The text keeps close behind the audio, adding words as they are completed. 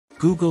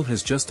Google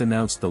has just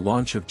announced the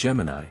launch of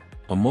Gemini,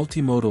 a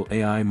multimodal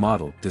AI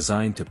model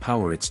designed to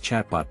power its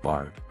chatbot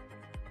Bard.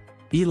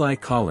 Eli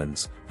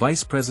Collins,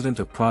 Vice President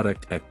of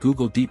Product at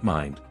Google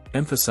DeepMind,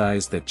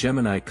 emphasized that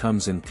Gemini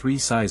comes in 3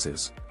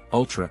 sizes,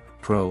 Ultra,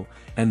 Pro,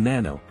 and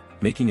Nano,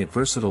 making it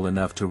versatile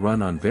enough to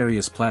run on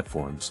various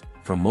platforms,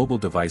 from mobile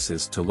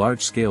devices to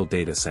large-scale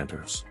data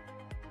centers.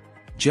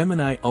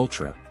 Gemini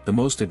Ultra, the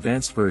most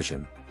advanced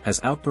version, has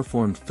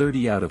outperformed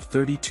 30 out of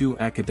 32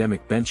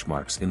 academic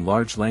benchmarks in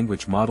large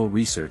language model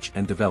research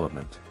and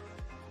development.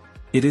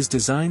 It is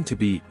designed to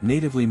be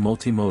natively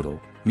multimodal,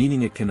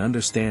 meaning it can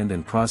understand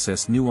and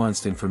process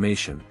nuanced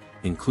information,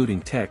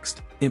 including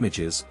text,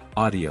 images,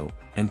 audio,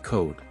 and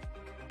code.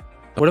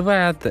 What if I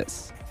add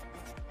this?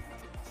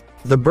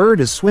 The bird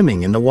is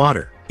swimming in the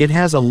water. It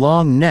has a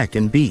long neck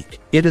and beak.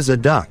 It is a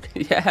duck.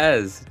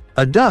 Yes.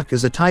 A duck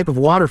is a type of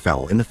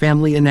waterfowl in the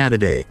family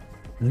Anatidae.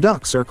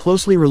 Ducks are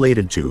closely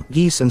related to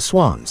geese and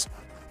swans.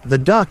 The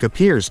duck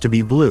appears to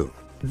be blue.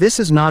 This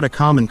is not a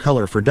common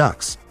color for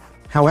ducks.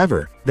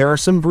 However, there are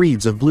some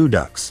breeds of blue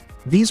ducks.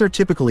 These are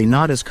typically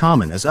not as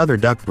common as other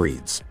duck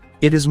breeds.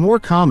 It is more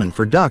common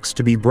for ducks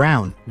to be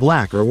brown,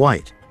 black, or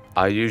white.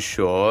 Are you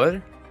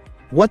sure?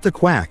 What the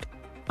quack?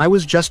 I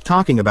was just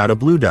talking about a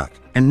blue duck,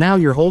 and now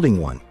you're holding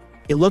one.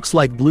 It looks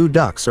like blue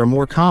ducks are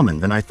more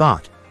common than I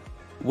thought.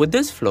 Would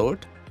this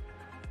float?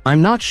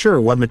 I'm not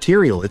sure what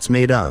material it's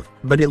made of,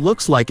 but it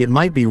looks like it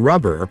might be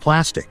rubber or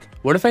plastic.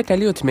 What if I tell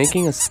you it's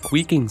making a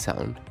squeaking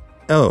sound?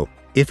 Oh,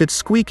 if it's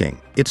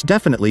squeaking, it's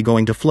definitely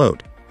going to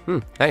float.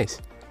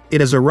 Nice. It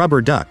is a rubber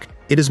duck.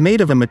 It is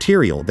made of a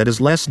material that is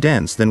less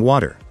dense than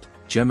water.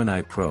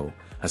 Gemini Pro,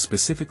 a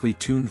specifically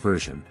tuned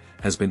version,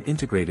 has been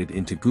integrated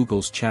into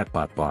Google's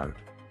chatbot Bard.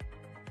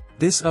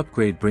 This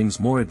upgrade brings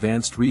more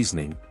advanced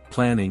reasoning,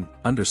 planning,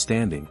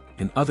 understanding,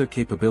 and other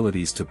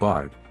capabilities to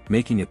Bard,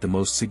 making it the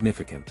most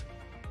significant.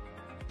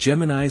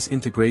 Gemini's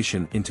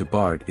integration into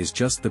Bard is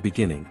just the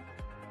beginning.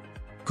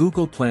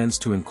 Google plans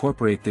to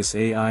incorporate this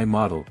AI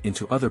model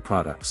into other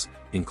products,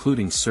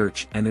 including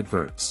search and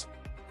adverts.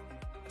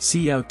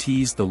 Xiao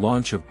teased the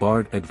launch of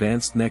Bard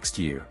Advanced next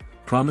year,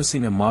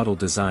 promising a model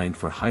designed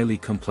for highly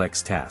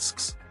complex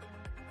tasks.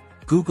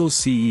 Google's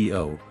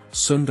CEO,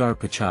 Sundar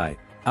Pichai,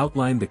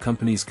 outlined the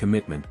company's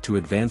commitment to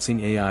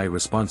advancing AI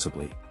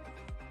responsibly.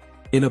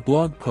 In a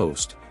blog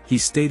post, he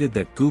stated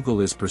that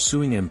Google is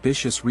pursuing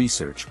ambitious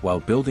research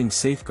while building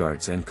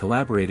safeguards and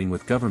collaborating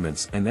with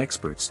governments and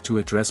experts to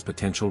address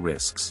potential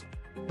risks.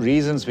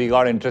 Reasons we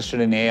got interested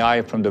in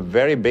AI from the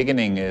very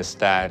beginning is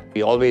that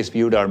we always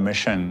viewed our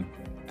mission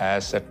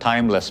as a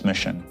timeless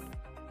mission.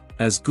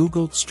 As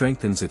Google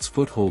strengthens its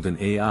foothold in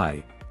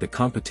AI, the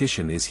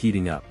competition is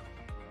heating up.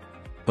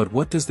 But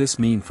what does this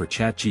mean for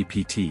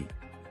ChatGPT?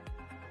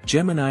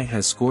 Gemini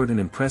has scored an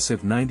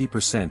impressive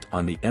 90%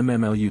 on the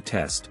MMLU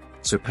test,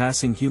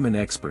 surpassing human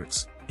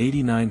experts,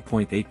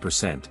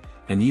 89.8%,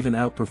 and even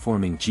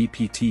outperforming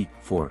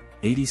GPT-4,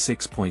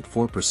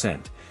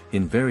 86.4%,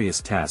 in various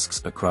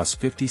tasks across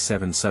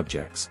 57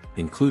 subjects,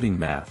 including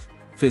math,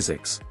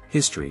 physics,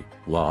 history,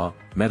 law,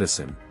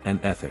 medicine, and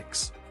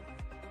ethics.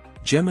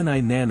 Gemini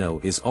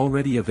Nano is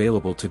already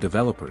available to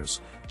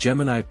developers.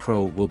 Gemini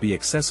Pro will be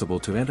accessible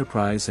to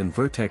enterprise and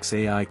Vertex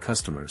AI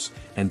customers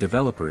and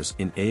developers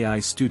in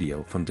AI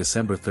Studio from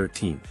December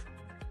 13th.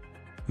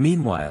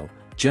 Meanwhile,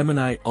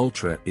 Gemini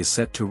Ultra is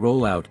set to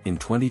roll out in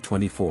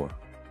 2024.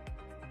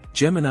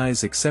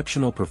 Gemini's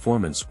exceptional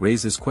performance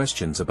raises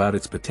questions about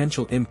its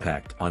potential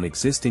impact on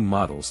existing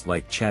models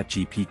like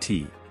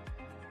ChatGPT.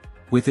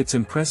 With its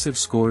impressive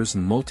scores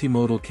and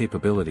multimodal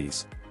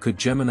capabilities, could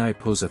Gemini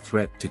pose a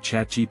threat to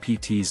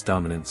ChatGPT's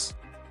dominance?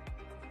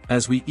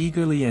 As we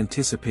eagerly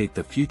anticipate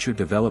the future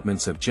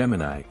developments of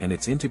Gemini and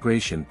its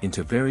integration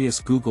into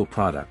various Google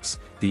products,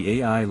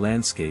 the AI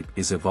landscape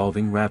is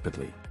evolving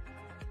rapidly.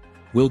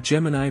 Will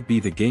Gemini be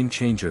the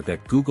game-changer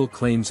that Google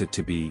claims it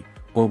to be,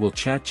 or will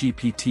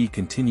ChatGPT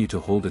continue to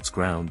hold its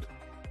ground?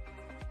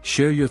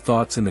 Share your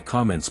thoughts in the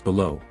comments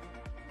below.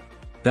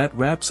 That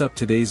wraps up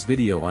today's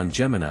video on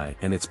Gemini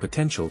and its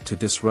potential to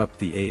disrupt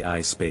the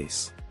AI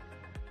space.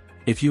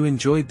 If you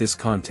enjoyed this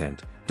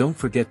content, don't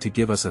forget to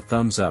give us a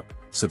thumbs up,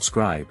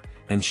 subscribe,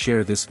 and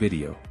share this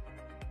video.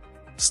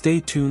 Stay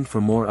tuned for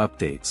more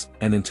updates,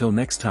 and until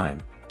next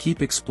time,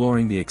 keep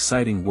exploring the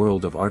exciting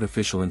world of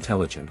artificial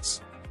intelligence.